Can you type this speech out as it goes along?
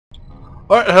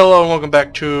Alright, hello and welcome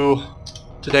back to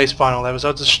today's final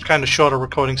episode. This is kind of shorter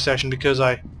recording session because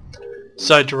I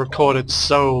decided to record it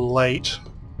so late.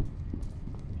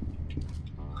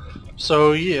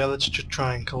 So yeah, let's just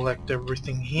try and collect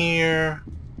everything here.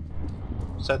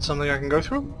 Is that something I can go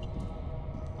through?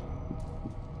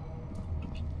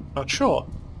 Not sure.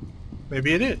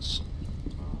 Maybe it is.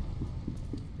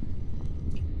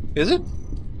 Is it?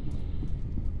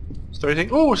 Is there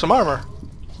anything? Oh, some armor!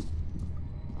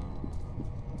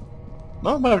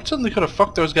 No, but I certainly could have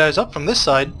fucked those guys up from this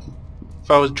side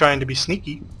if I was trying to be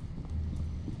sneaky.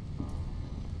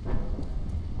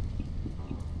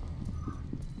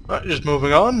 Alright, just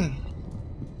moving on.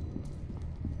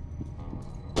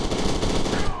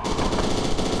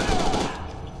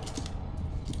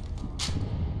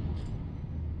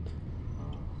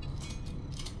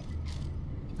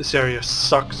 This area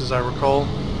sucks, as I recall.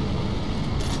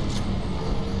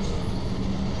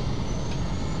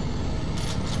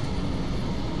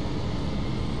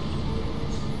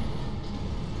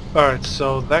 Alright,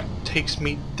 so that takes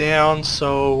me down,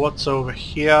 so what's over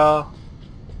here?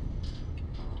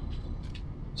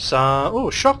 Some... oh,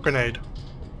 shock grenade.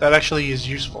 That actually is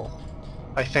useful,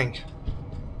 I think.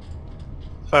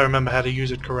 If I remember how to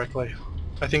use it correctly.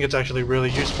 I think it's actually really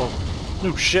useful.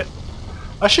 Oh shit.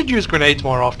 I should use grenades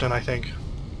more often, I think.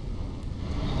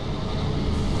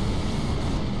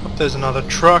 Oh, there's another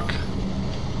truck.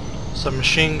 Some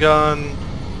machine gun.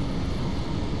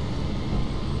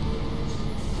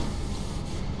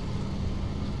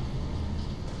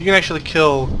 You can actually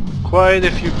kill quite a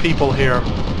few people here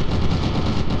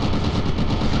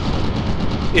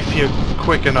if you're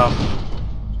quick enough.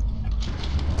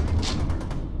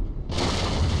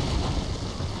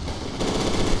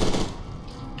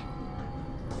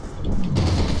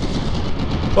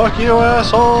 Fuck you,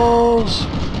 assholes!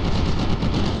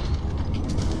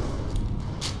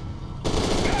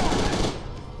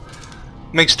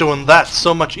 Makes doing that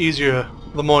so much easier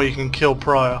the more you can kill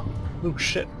prior. Oh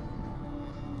shit.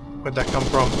 Where'd that come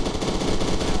from?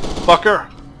 Fucker!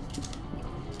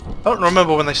 I don't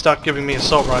remember when they start giving me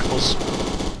assault rifles.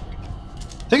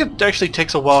 I think it actually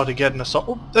takes a while to get an assault...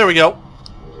 oh, there we go!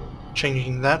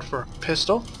 Changing that for a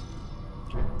pistol.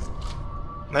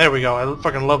 There we go, I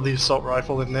fucking love the assault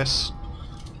rifle in this.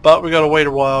 But we gotta wait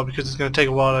a while because it's gonna take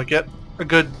a while to get a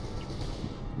good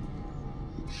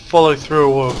follow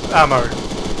through of ammo.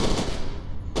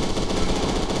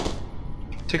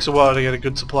 Takes a while to get a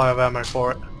good supply of ammo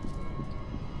for it.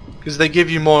 Because they give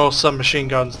you more submachine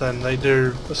guns than they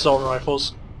do assault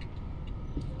rifles.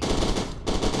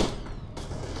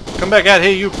 Come back out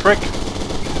here, you prick!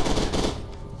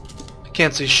 I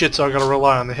can't see shit, so I gotta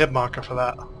rely on the hit marker for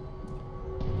that.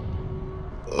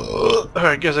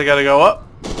 Alright, guess I gotta go up.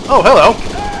 Oh, hello!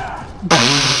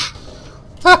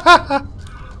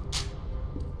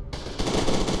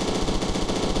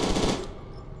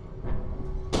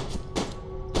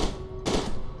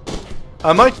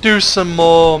 I might do some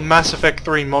more Mass Effect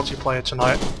 3 multiplayer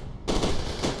tonight.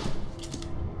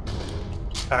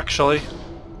 Actually.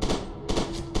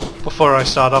 Before I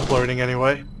start uploading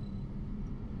anyway.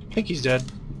 I think he's dead.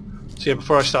 So yeah,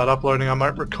 before I start uploading I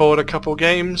might record a couple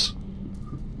games.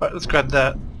 Right, let's grab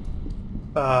that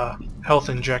health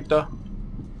injector.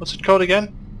 What's it called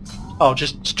again? Oh,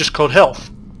 it's just called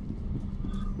health.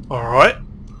 Alright.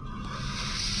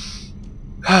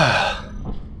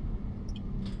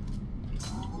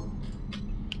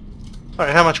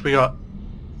 Alright, how much we got?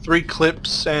 3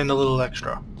 clips and a little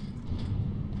extra.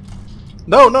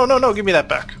 No, no, no, no, give me that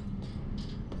back.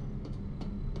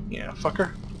 Yeah,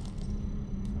 fucker.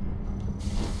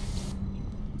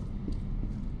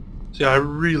 See, I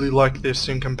really like this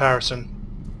in comparison.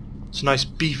 It's a nice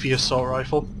beefy assault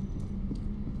rifle.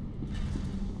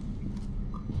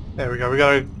 There we go, we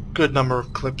got a good number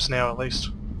of clips now at least.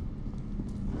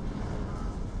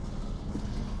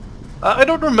 I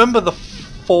don't remember the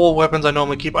 4 weapons I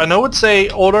normally keep. I know it's a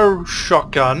auto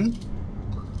shotgun.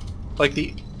 Like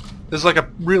there's like a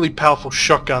really powerful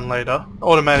shotgun later.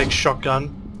 Automatic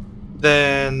shotgun.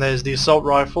 Then there's the assault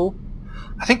rifle.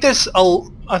 I think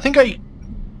I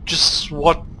just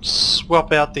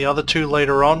swap out the other 2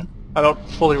 later on. I don't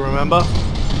fully remember.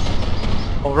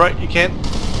 Alright, you can't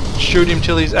shoot him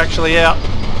till he's actually out.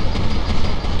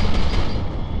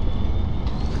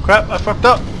 Crap, I fucked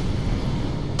up.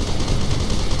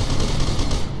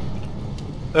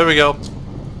 There we go.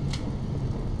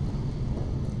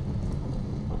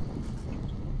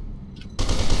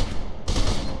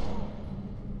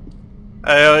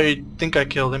 I think I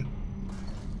killed him.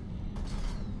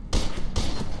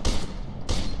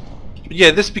 But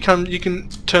yeah, this becomes, you can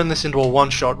turn this into a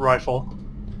one-shot rifle.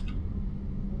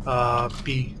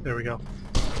 B. There we go.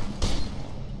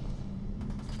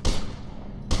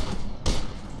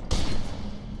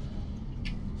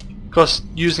 Of course,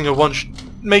 using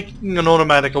making an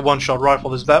automatic a one-shot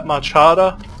rifle is that much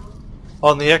harder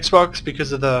on the Xbox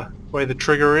because of the way the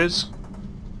trigger is.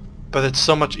 But it's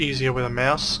so much easier with a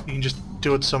mouse. You can just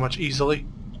do it so much easily.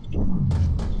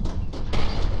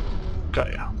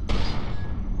 Got ya.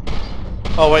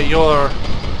 Oh wait, you're...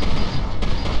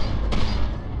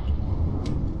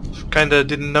 Kinda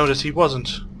didn't notice he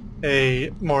wasn't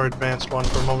a more advanced one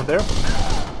for a moment there.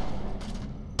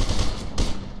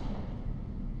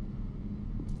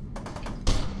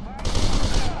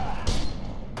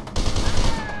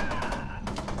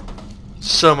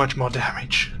 So much more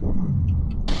damage.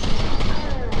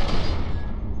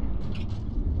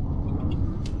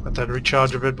 Let that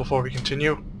recharge a bit before we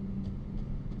continue.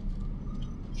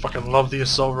 Fucking love the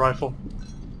assault rifle.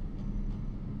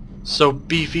 So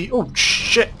beefy. Oh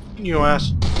shit, you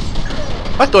ass.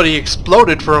 I thought he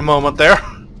exploded for a moment there.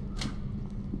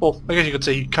 Well, I guess you could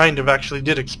say he kind of actually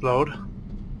did explode.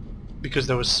 Because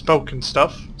there was smoke and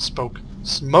stuff.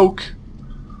 Smoke.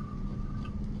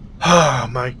 Ah,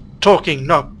 my talking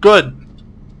not good.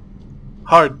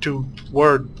 Hard to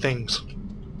word things.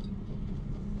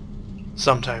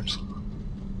 Sometimes.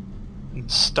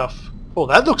 And stuff. Oh,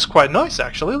 that looks quite nice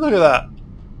actually. Look at that.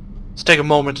 Let's take a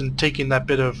moment and take in that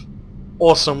bit of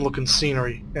awesome looking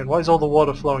scenery. And why is all the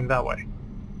water flowing that way?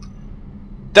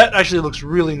 That actually looks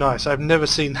really nice. I've never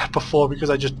seen that before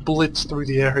because I just blitzed through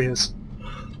the areas.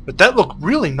 But that looked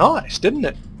really nice, didn't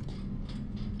it?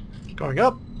 Going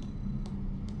up.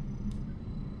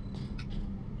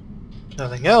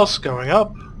 Nothing else going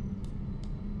up.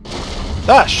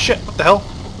 Ah shit, what the hell?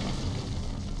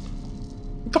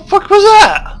 What the fuck was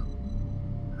that?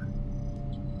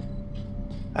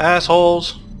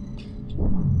 Assholes.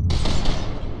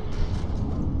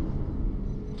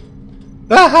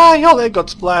 Aha, your leg got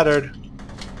splattered.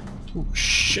 Oh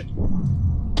shit.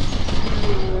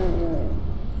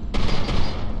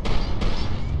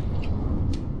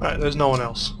 Alright, there's no one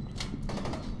else.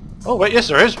 Oh wait, yes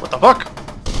there is. What the fuck?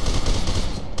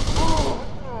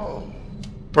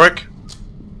 Brick.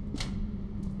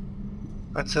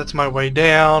 That's my way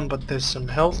down, but there's some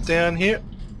health down here.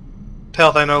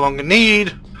 Health I no longer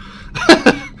need.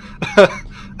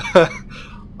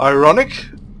 Ironic.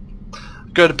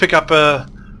 Go to pick up a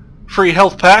free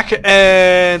health pack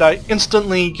and I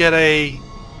instantly get a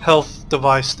health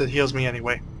device that heals me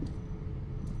anyway.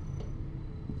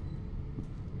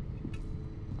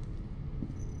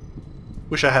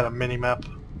 Wish I had a mini-map.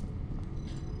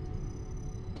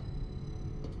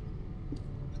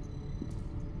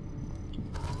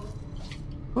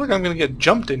 Look, I'm gonna get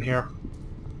jumped in here.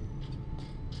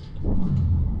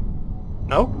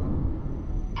 No?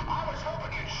 I was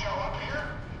hoping you'd show up here.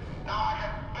 Now I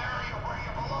can bury you where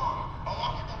you belong,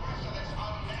 along with the rest of this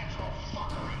unnatural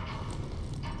fuckery.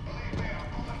 Believe me, a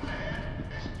bullet in the head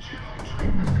is generally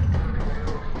treatment.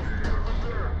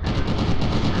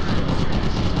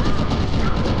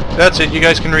 That's it, you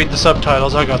guys can read the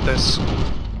subtitles, I got this.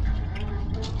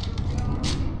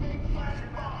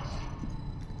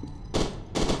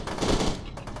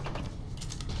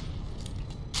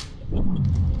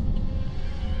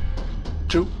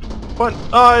 Two, one.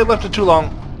 Oh, I left it too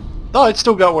long. Oh, it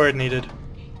still got where it needed.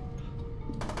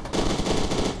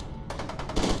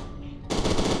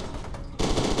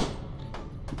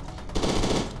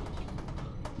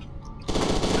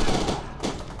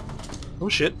 Oh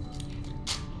shit.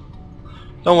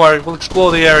 Don't worry, we'll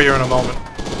explore the area in a moment.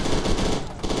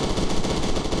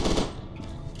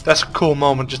 That's a cool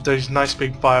moment, just these nice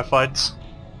big firefights.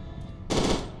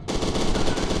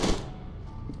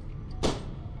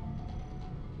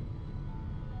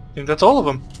 I think that's all of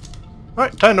them.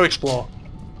 Alright, time to explore.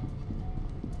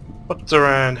 What's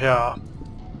around here?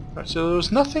 Alright, so there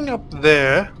was nothing up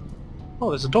there. Oh,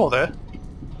 there's a door there.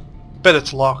 Bet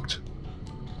it's locked.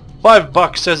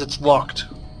 $5 says it's locked.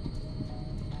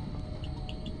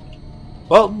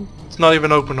 Well, it's not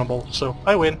even openable, so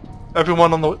I win.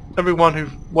 Everyone who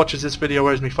watches this video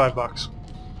owes me $5.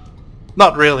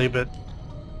 Not really, but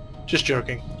just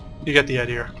joking. You get the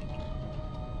idea.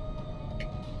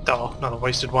 Oh, another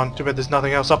wasted one. Too bad there's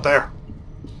nothing else up there.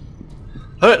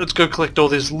 Alright, let's go collect all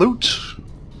this loot.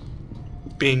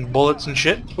 Being bullets and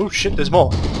shit. Oh shit, there's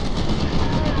more.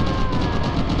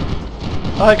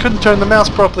 I couldn't turn the mouse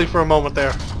properly for a moment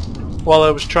there while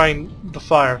I was trying the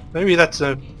fire. Maybe that's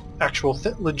a actual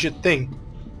legit thing.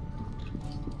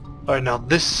 Alright, now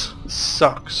this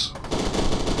sucks.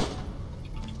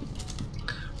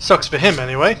 Sucks for him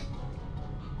anyway.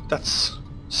 That's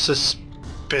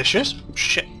suspicious.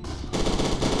 Shit.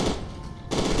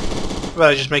 Well,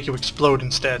 I just make you explode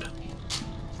instead.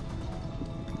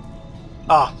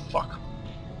 Ah, fuck.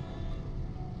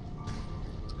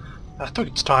 I think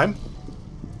it's time.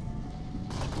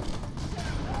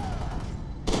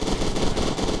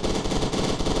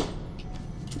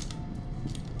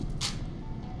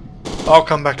 I'll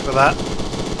come back for that.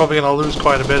 Probably gonna lose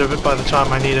quite a bit of it by the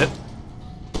time I need it.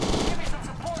 Give me some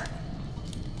support.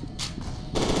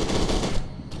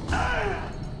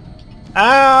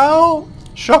 Ow!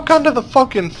 Shotgun to the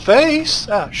fucking face!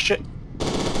 Ah, shit.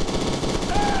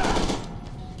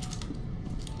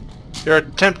 Your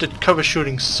attempt at cover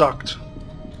shooting sucked.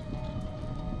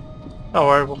 Oh,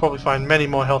 worry, we'll probably find many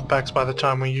more health packs by the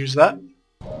time we use that.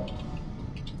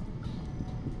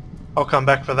 I'll come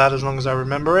back for that as long as I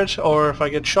remember it, or if I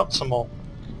get shot some more.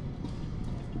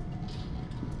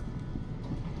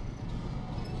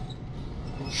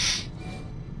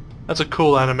 That's a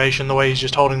cool animation, the way he's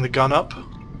just holding the gun up.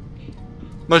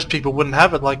 Most people wouldn't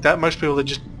have it like that. Most people would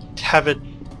just have it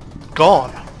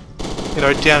gone. You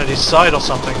know, down at his side or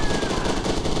something.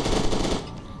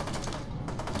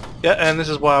 Yeah, and this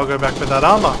is why I'll go back for that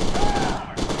armor.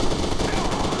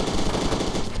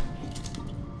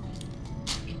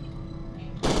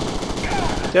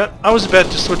 Yeah, I was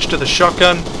about to switch to the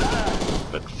shotgun,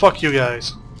 but fuck you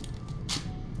guys.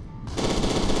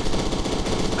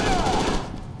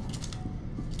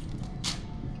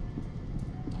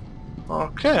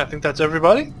 Okay, I think that's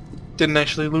everybody. Didn't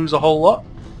actually lose a whole lot.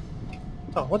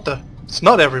 Oh, what the? It's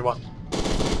not everyone.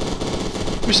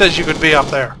 Who says you could be up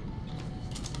there?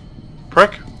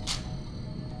 Prick.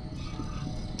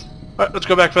 Alright, let's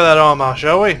go back for that armor,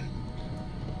 shall we?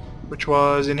 Which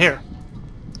was in here.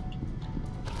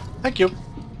 Thank you.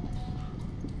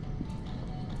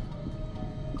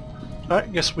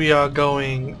 Alright, guess we are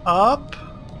going up.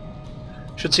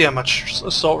 Should see how much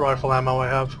assault rifle ammo I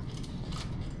have.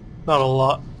 Not a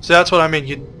lot. So that's what I mean,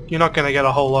 you're not going to get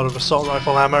a whole lot of assault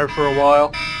rifle ammo for a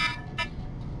while.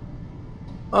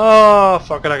 Oh,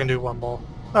 fuck it, I can do one more.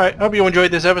 Alright, hope you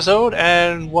enjoyed this episode,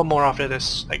 and one more after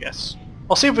this, I guess.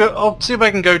 I'll see if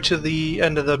I can go to the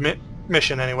end of the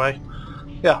mission anyway.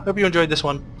 Yeah, hope you enjoyed this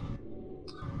one.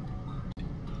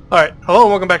 Alright, hello and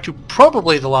welcome back to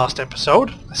probably the last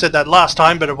episode. I said that last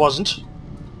time, but it wasn't.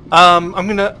 I'm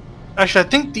gonna... Actually, I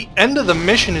think the end of the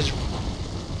mission is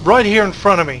right here in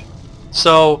front of me.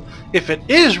 So, if it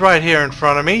is right here in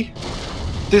front of me,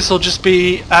 this will just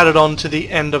be added on to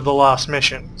the end of the last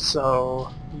mission.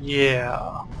 So,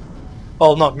 yeah.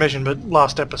 Well, not mission, but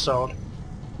last episode.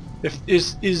 If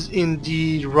this is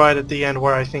indeed right at the end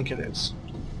where I think it is.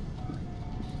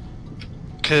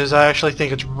 Because I actually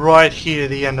think it's right here,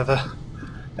 the end of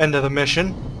the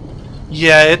mission.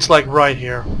 Yeah, it's like right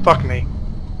here. Fuck me.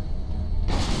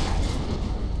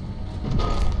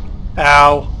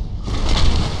 Ow.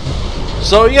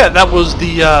 So yeah, that was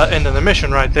the end of the mission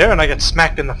right there, and I get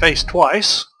smacked in the face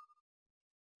twice.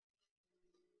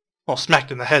 Well,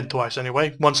 smacked in the head twice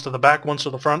anyway. Once to the back, once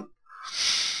to the front.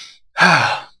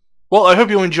 Well, I hope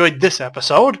you enjoyed this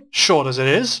episode, short as it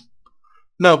is.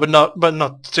 No, but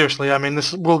not seriously. I mean,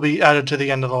 this will be added to the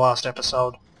end of the last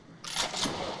episode.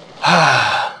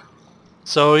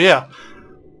 So yeah,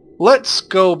 let's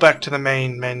go back to the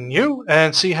main menu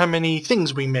and see how many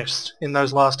things we missed in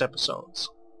those last episodes.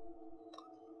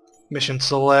 Mission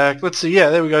select. Let's see.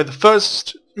 Yeah, there we go. The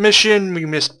first mission we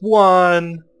missed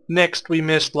 1. Next we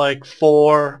missed like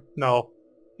 4. No,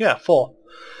 yeah, 4.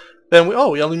 Then we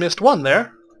only missed 1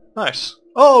 there. Nice.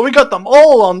 Oh, we got them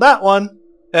all on that one.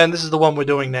 And this is the one we're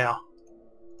doing now.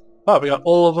 Oh, we got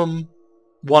all of them,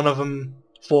 1 of them,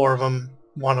 4 of them,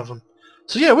 1 of them.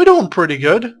 So yeah, we're doing pretty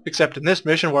good, except in this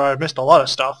mission where I missed a lot of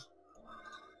stuff.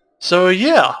 So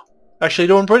yeah, actually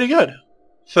doing pretty good.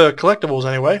 For collectibles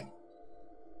anyway.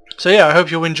 So yeah, I hope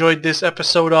you enjoyed this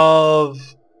episode of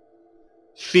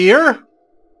F.E.A.R.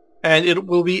 And it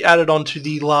will be added on to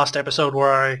the last episode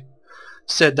where I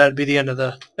said that'd be the end of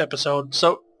the episode.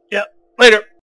 So yeah, later.